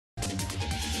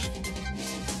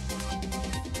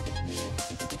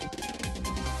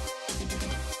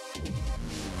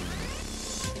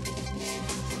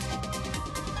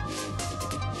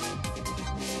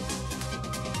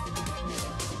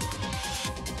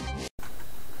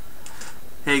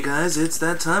Hey guys, it's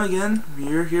that time again.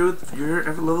 We're here with your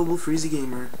ever-lovable Freezy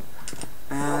Gamer.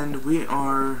 And we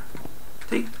are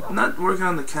not working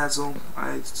on the castle.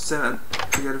 I said I'd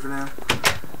forget it for now.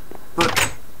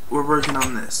 But we're working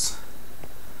on this.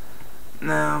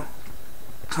 Now,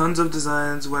 tons of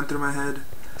designs went through my head,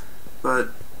 but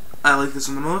I like this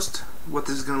one the most. What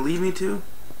this is going to lead me to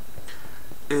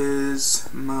is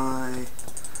my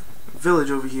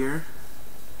village over here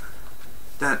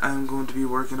that I'm going to be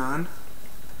working on,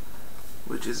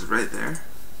 which is right there.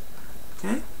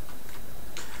 Okay,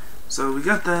 so we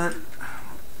got that.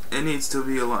 It needs to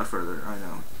be a lot further, I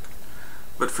know,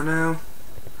 but for now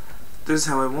this is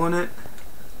how I want it.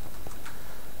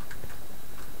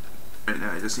 Right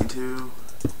now I just need to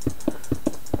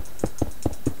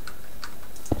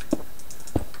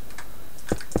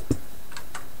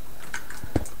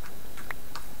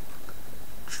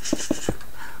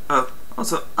oh,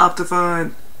 also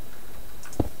Optifine.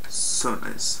 So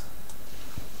nice.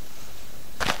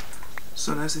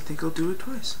 So nice, I think I'll do it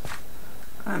twice.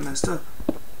 I messed up.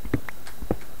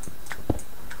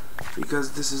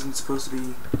 Because this isn't supposed to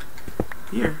be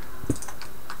here.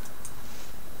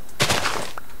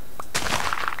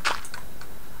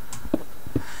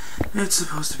 It's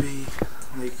supposed to be,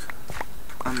 like,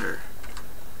 under.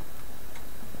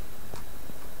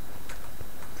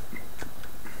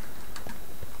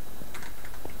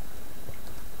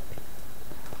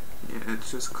 Yeah,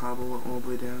 it's just cobble all the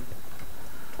way down.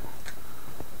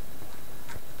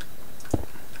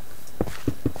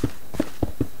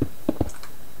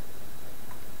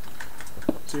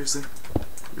 Seriously,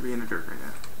 you're being a jerk right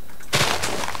now.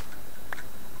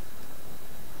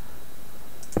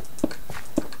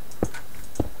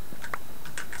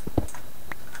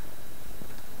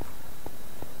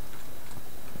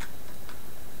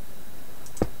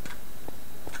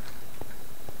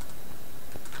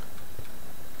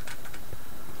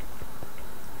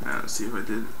 Now let's see if I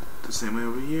did the same way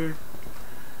over here.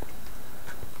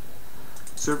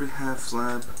 Server half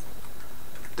slab.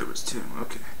 There was two.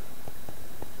 Okay.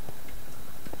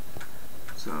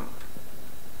 So,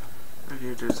 right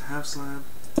here there's a half slab,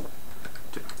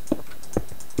 two.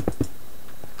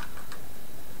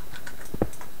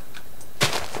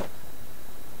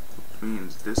 Which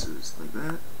means this is like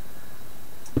that,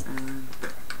 and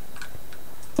there.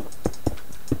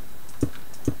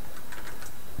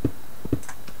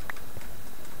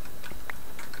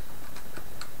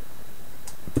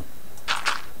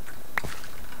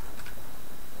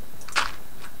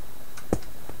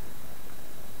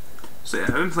 So yeah,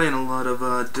 I've been playing a lot of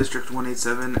District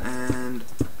 187, and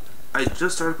I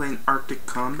just started playing Arctic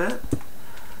Combat,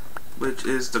 which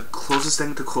is the closest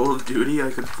thing to Call of Duty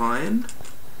I could find.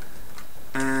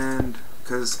 And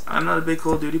because I'm not a big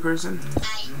Call of Duty person.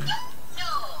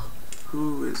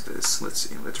 Who is this? Let's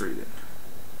see. Let's read it.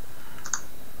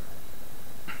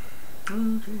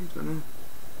 Okay, don't know.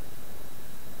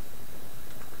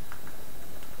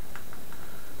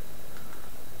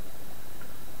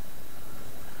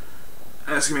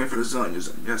 Asking me for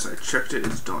lasagna. Yes, I checked it.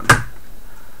 It's done.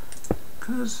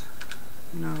 Cause,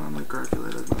 you know, I'm like Garfield. I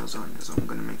like my lasagna, so I'm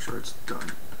gonna make sure it's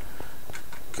done.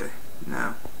 Okay,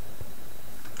 now,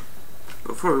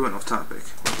 before we went off topic.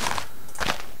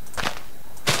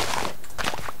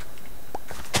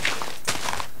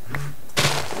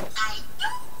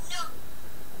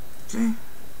 Okay.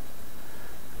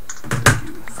 Thank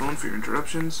you, phone, for your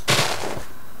interruptions.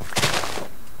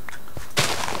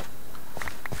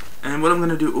 And what I'm going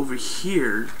to do over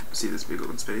here, see this big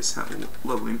open space, how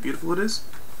lovely and beautiful it is.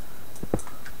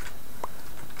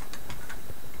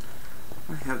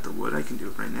 I have the wood, I can do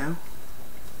it right now.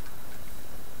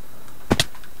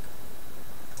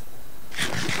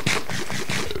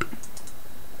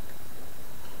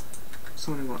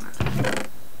 So I want it.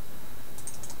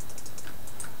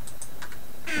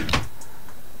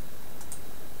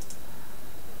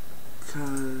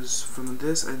 Because from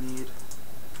this I need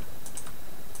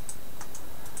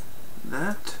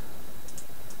that.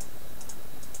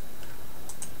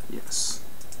 Yes.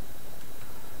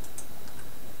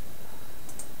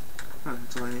 Oh,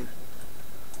 that's all I need.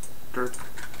 Dirt.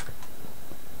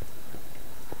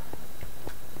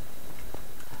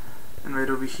 And right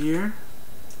over here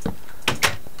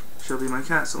shall be my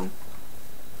castle.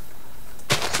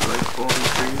 So like all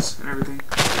these trees and everything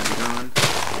can be gone.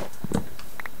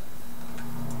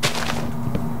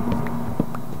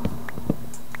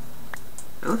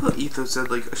 I love how Ethos said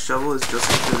like a shovel is just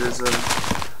as good as an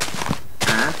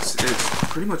axe. It's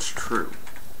pretty much true.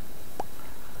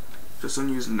 Just don't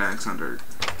use an axe on dirt.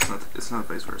 It's not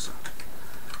vice versa.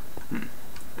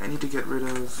 I need to get rid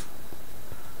of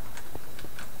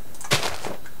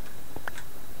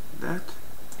that.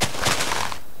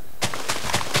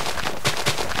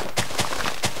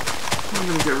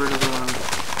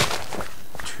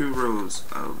 rows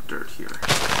of dirt here.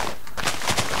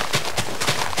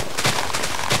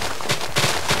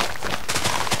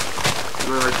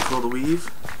 What I like to call the weave.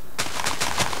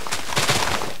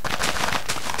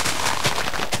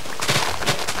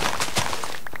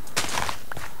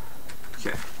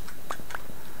 Okay.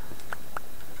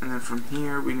 And then from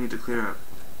here we need to clear out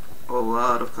a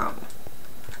lot of cobble.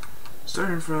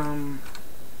 Starting from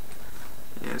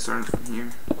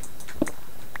here.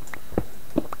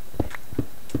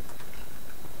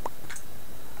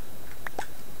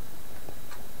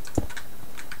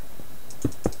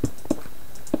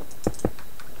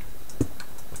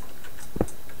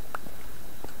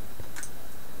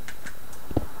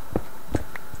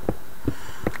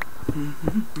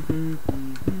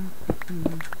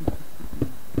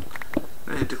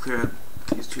 I need to clear out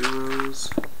these 2 rows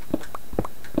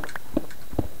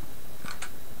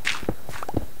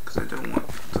because I don't want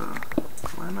the.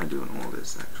 Why am I doing all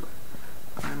this actually?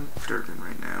 I'm dirting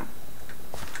right now.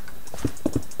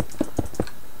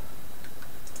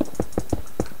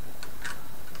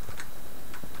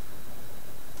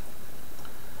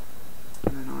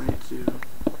 And then all I need to do.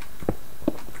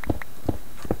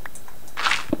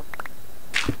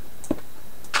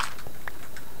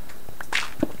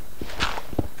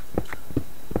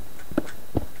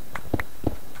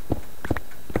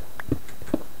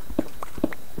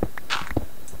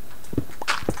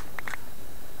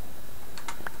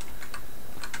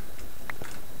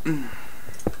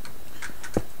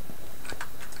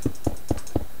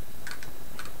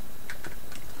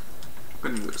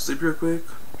 I'm gonna go to sleep real quick,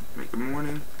 make it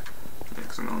morning,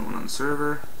 because I'm the only one on the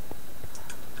server.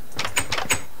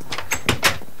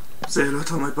 Say hello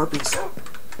to all my puppies.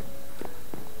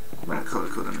 I'm gonna color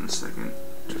code them in a second.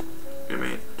 Your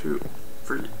mate, 2,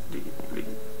 3,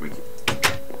 make it.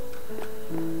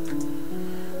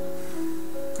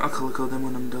 I'll color code them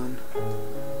when I'm done.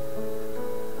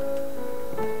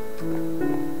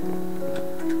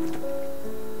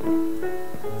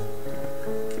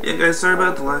 Yeah guys, sorry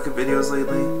about the lack of videos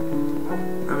lately.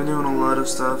 I've been doing a lot of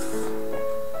stuff,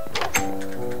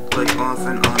 like off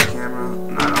and on camera,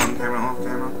 not on camera, off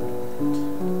camera,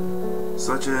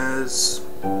 such as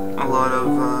a lot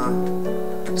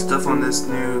of stuff on this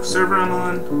new server I'm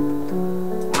on.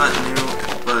 Well, not new,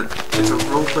 but it's a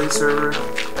roleplay server.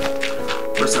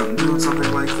 First time I'm doing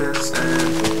something like this,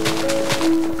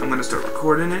 and I'm gonna start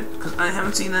recording it, because I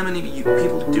haven't seen that many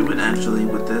people do it actually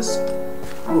with this.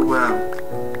 Oh wow.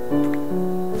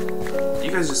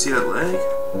 You guys just see that leg?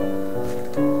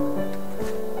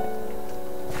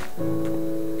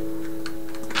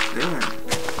 Damn.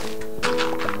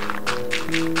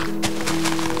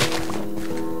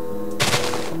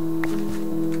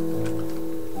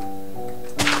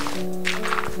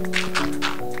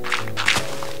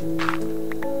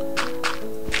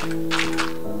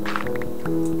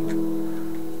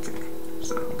 Okay,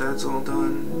 so that's all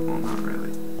done. Well, not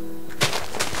really.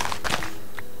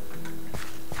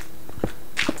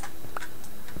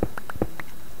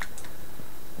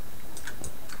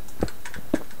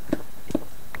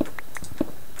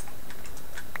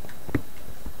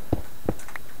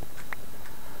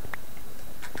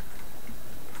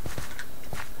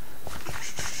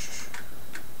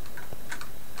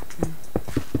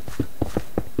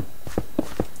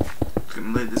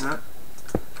 Lay this up.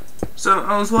 So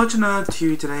I was watching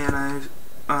TV today, and I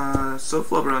saw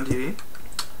Flubber on TV,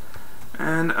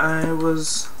 and I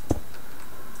was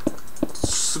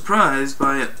surprised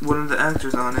by one of the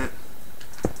actors on it.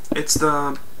 It's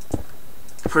one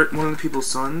of the people's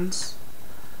sons.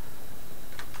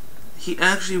 He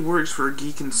actually works for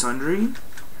Geek and Sundry.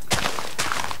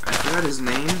 I forgot his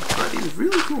name, but he's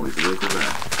really cool. He's a really cool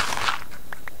guy.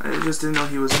 I just didn't know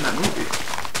he was in that movie.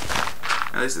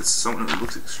 At least it's someone who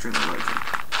looks extremely like him.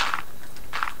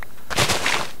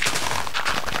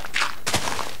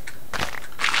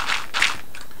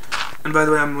 And by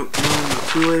the way, I'm moving the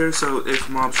 2 later, so if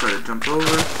mobs try to jump over,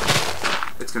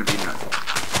 it's gonna be nothing.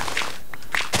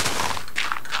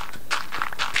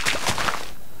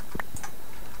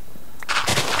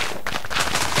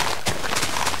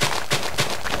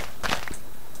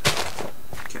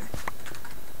 Okay.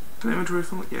 Is the inventory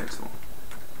full? Yeah, it's full.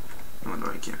 No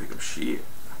wonder I can't pick up shit.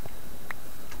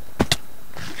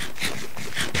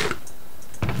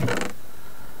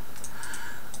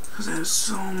 Because I have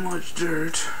so much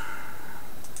dirt.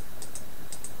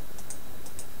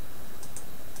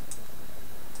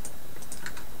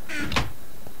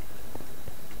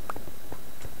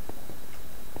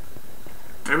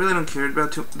 I really don't care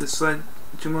about this side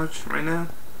too much right now,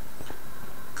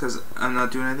 because I'm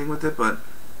not doing anything with it, but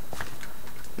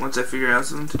once I figure out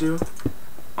something to do,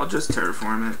 I'll just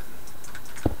terraform it.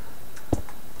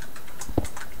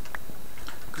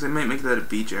 Because I might make that a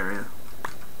beach area.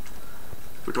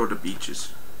 We're toward the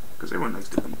beaches. Because everyone likes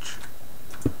the beach.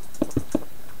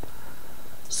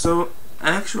 So, in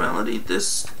actuality,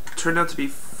 this turned out to be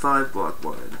 5 block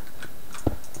wide.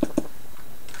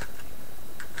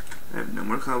 I have no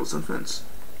more cobblestone fence.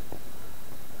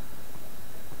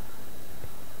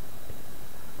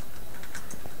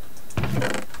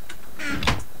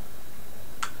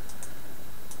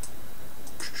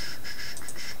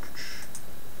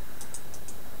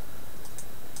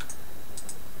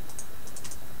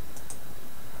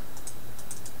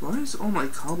 Why is all my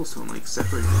cobblestone like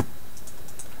separated?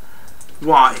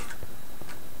 Why?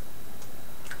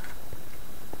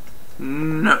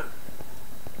 No.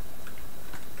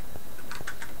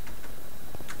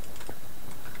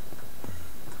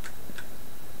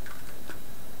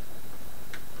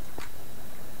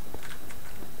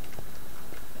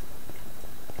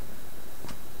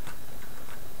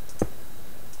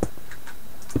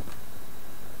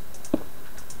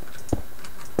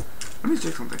 Let me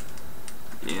check something.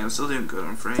 Yeah, I'm still doing good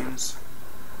on frames.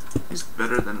 He's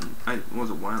better than I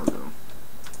was a while ago.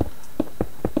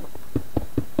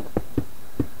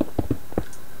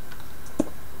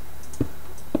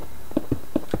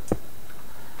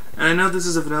 And I know this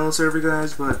is a vanilla server,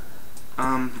 guys, but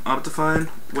Optifine,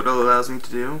 what it allows me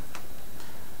to do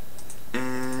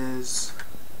is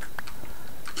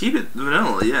keep it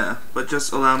vanilla, yeah, but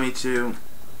just allow me to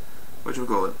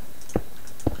whatchamacallit,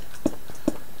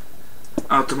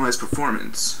 optimize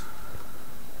performance.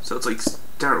 So it's like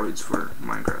steroids for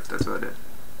Minecraft, that's about it.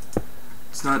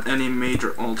 It's not any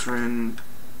major altering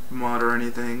mod or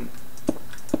anything.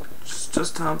 Just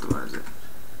to optimize it.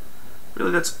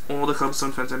 Really, that's all the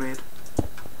cobblestone fence I made.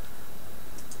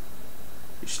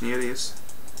 You schneerius.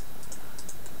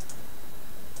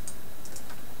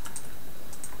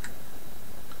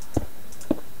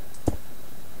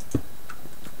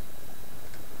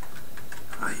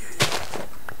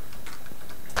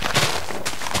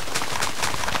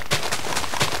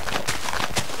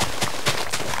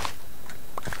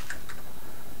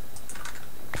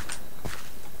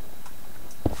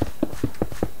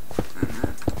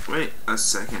 Wait a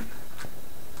second.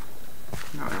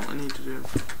 No, I only need to do.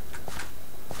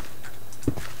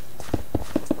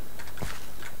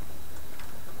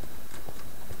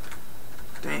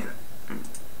 Dang it. I'm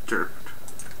derped.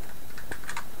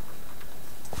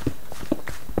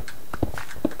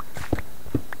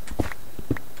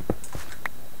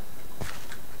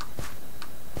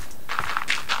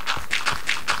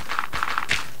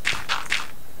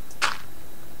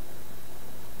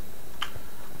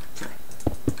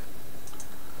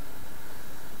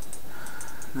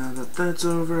 Now that that's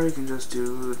over, I can just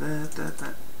do that. There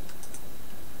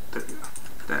you go.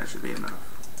 That should be enough.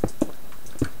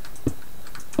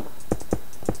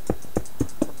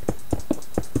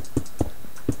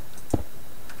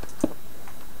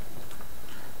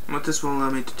 And what this will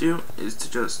allow me to do is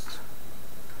to just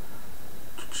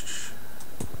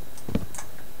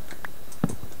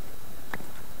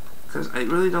because I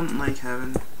really don't like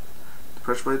having the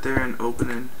pressure plate there and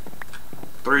opening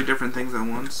 3 different things at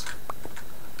once.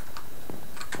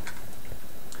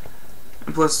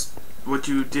 And plus, what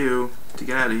you do to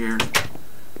get out of here,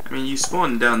 I mean, you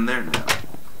spawn down there now.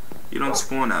 You don't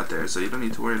spawn out there, so you don't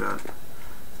need to worry about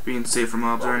being safe from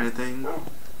mobs or anything.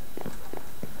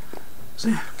 So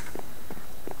yeah.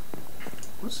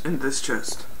 What's in this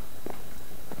chest?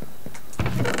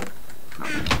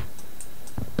 Nothing.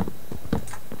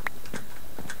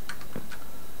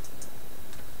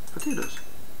 Potatoes.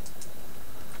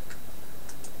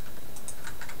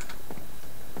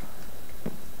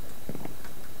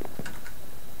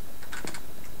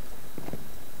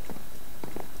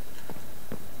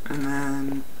 And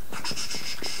then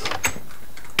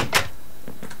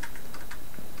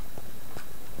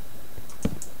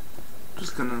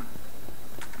just gonna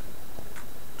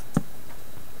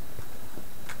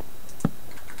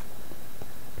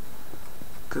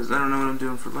because I don't know what I'm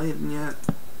doing for lighting yet.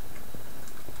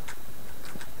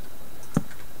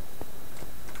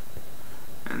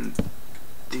 And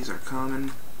these are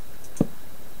common.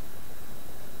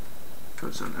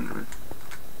 Put some Enderman.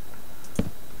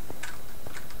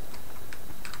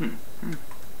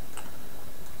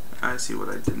 I see what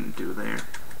I didn't do there.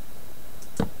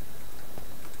 I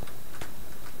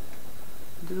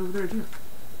did over there too.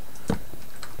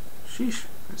 Sheesh,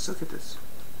 I suck at this.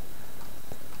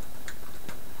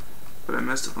 But I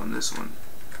messed up on this one.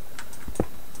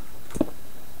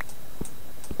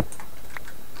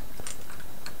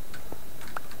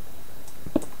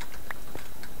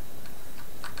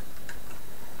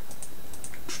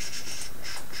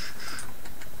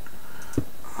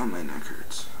 Oh, my neck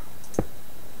hurts.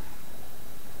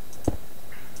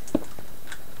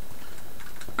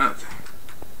 Okay.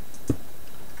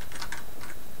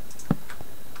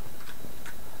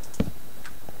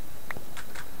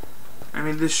 I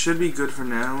mean, this should be good for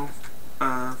now,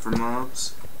 for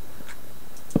mobs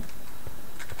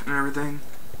and everything.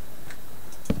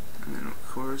 And then, of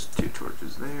course, 2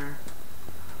 torches there.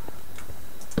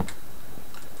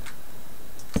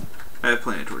 I have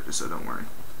plenty of torches, so don't worry.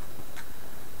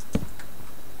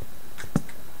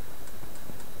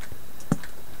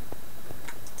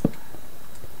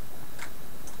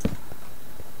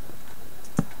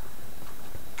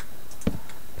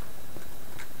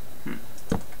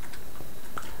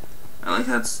 I like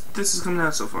how this is coming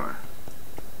out so far.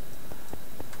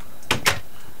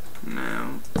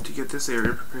 Now, to get this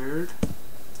area prepared,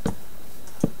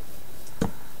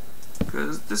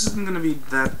 because this isn't going to be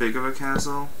that big of a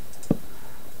castle.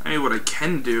 I mean, what I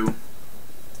can do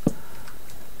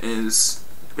is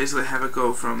basically have it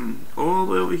go from all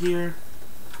the way over here,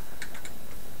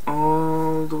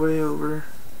 all the way over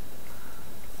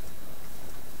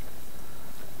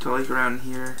to like around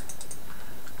here,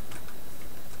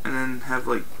 and then have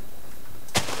like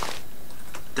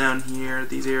down here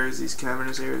these areas, these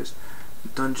cavernous areas,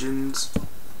 dungeons,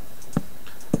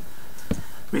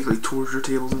 make like torture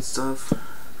tables and stuff,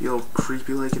 be all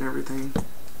creepy like and everything.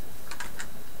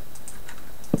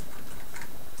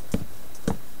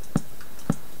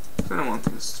 I don't want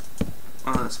this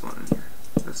spawn in here.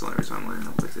 That's the only reason I'm lining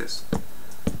up like this.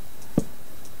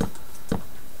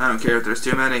 I don't care if there's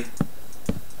too many.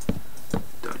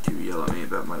 Don't you yell at me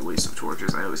about my waste of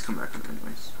torches. I always come back with them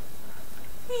anyways.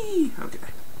 Whee!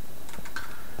 Okay.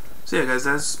 So yeah, guys,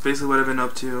 that's basically what I've been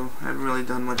up to. I haven't really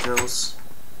done much else.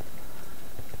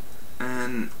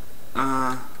 And,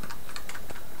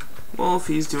 Wolf,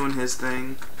 he's doing his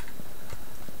thing.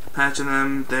 Patching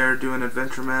them, they're doing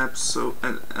adventure maps,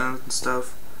 and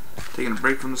stuff. Taking a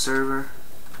break from the server.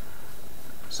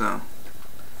 So,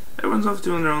 everyone's off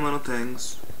doing their own little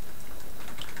things.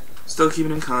 Still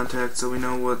keeping in contact so we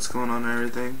know what's going on and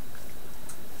everything.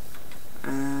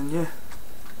 And yeah.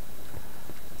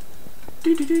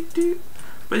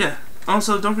 But yeah,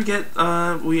 also don't forget,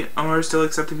 we are still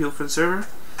accepting people for the server.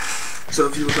 So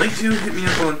if you would like to, hit me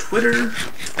up on Twitter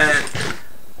at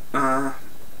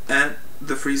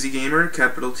The Freezy Gamer,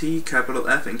 capital T, capital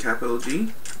F, and capital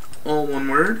G, all one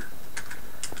word.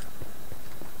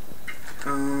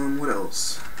 What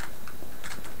else?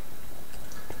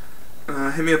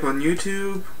 Hit me up on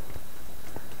YouTube,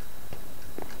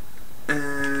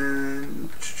 and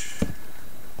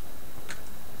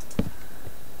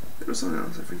there was something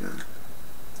else I forgot.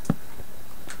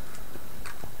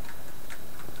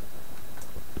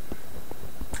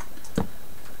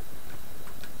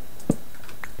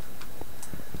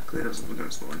 Glad I was going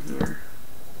to spawn here.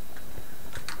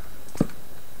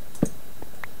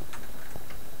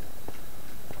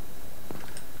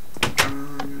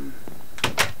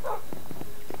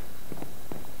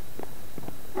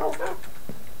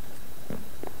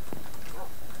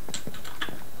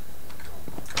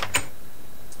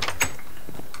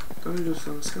 Thought I just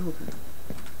saw a skeleton.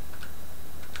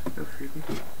 That's creepy.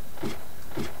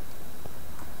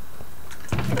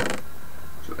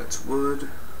 So that's wood.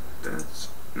 That's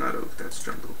not oak, that's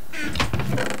jungle.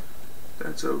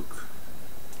 That's oak.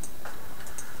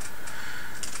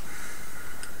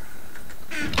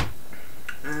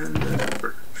 And that's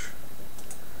birch.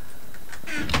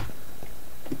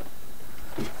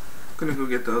 I'm gonna go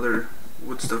get the other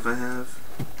wood stuff I have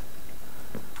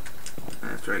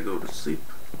after I go to sleep.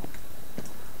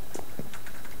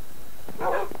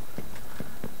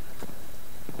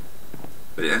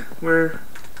 But yeah,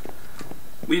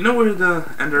 we know where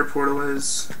the ender portal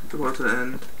is, the portal to the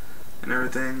end, and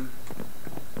everything.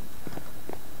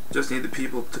 Just need the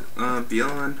people to be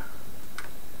on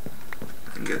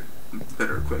and get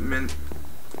better equipment.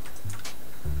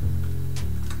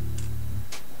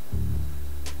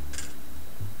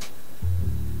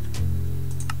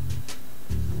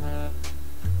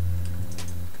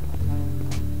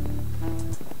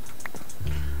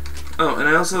 Oh, and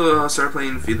I also started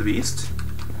playing Feed the Beast.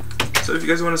 So if you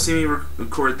guys want to see me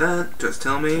record that, just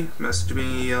tell me, message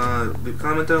me, leave a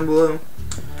comment down below,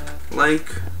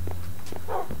 like,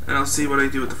 and I'll see what I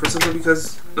do with the first episode,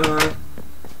 because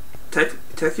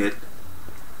Tech-It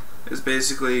is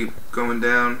basically going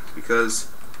down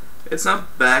because it's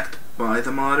not backed by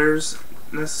the modders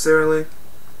necessarily.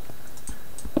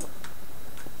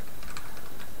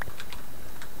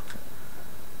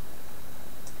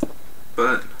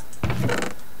 But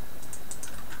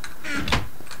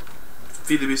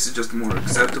Feed the Beast is just more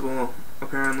acceptable,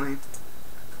 apparently.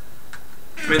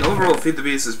 I mean, overall, Feed the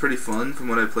Beast is pretty fun from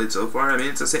what I've played so far. I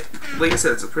mean, it's the same, like I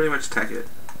said, it's pretty much Tech-It.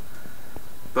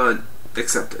 but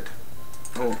accepted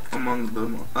among the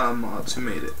mods who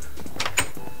made it.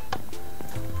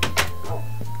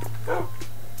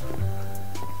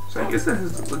 So I guess that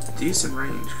has a decent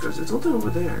range, because it's all the way over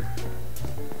there.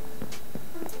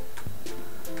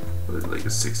 What, like a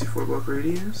 64 block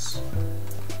radius?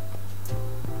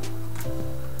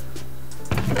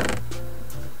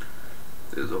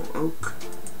 There's all oak.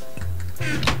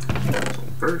 There's all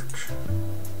birch.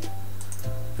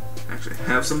 Actually, I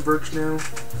have some birch now.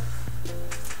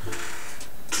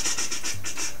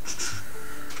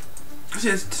 So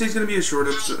yeah, today's gonna be a short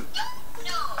episode.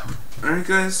 Alright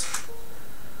guys,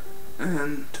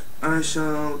 and I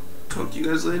shall talk to you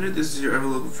guys later. This is your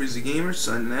ever-lovable Freezy Gamer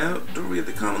signing out. Don't forget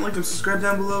to comment, like, and subscribe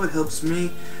down below. It helps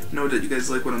me know that you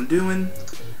guys like what I'm doing,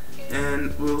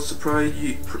 and we'll surprise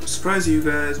you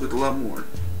guys with a lot more.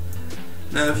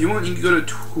 Now if you want, you can go to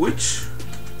Twitch.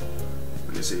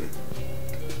 Let me see.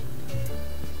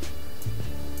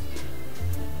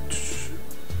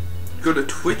 Go to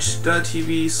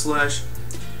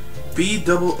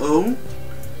twitch.tv/BOO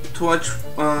to watch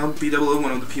BOO,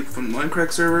 one of the people from the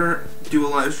Minecraft server, do a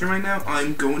live stream right now.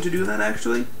 I'm going to do that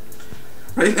actually.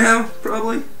 Right now,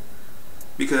 probably.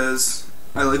 Because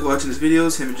I like watching his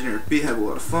videos. Him and Generic B have a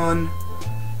lot of fun.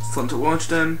 It's fun to watch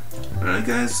them. Alright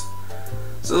guys.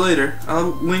 So later,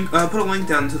 I'll put a link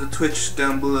down to the Twitch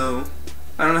down below.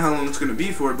 I don't know how long it's going to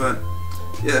be for, but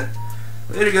yeah.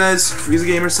 Later guys, Freezy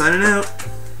Gamer signing out.